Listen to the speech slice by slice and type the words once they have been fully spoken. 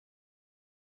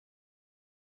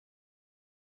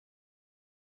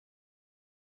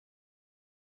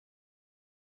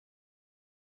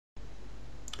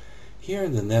Here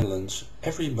in the Netherlands,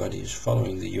 everybody is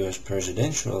following the US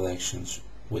presidential elections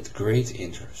with great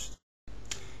interest.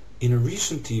 In a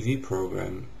recent TV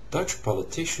program, Dutch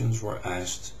politicians were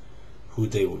asked who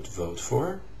they would vote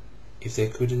for, if they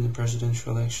could in the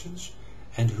presidential elections,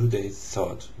 and who they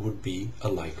thought would be a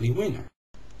likely winner.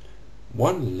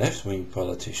 One left-wing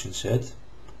politician said,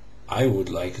 "I would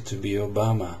like it to be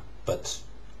Obama, but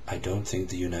I don't think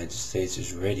the United States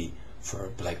is ready for a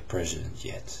black president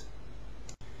yet."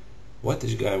 What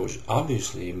this guy was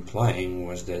obviously implying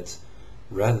was that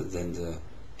rather than the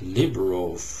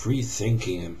liberal,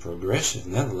 free-thinking and progressive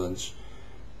Netherlands,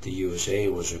 the USA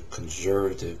was a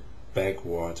conservative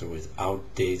backwater with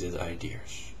outdated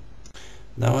ideas.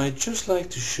 Now I'd just like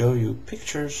to show you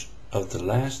pictures of the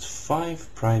last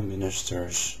 5 prime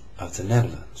ministers of the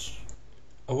Netherlands.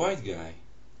 A white guy,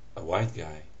 a white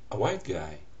guy, a white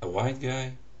guy, a white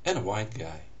guy, and a white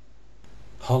guy.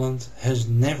 Holland has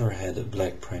never had a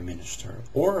black prime minister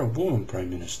or a woman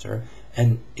prime minister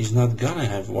and is not gonna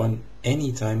have one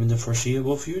anytime in the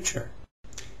foreseeable future.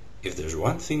 If there's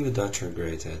one thing the Dutch are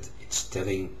great at, it's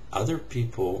telling other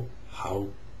people how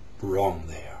wrong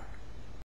they are.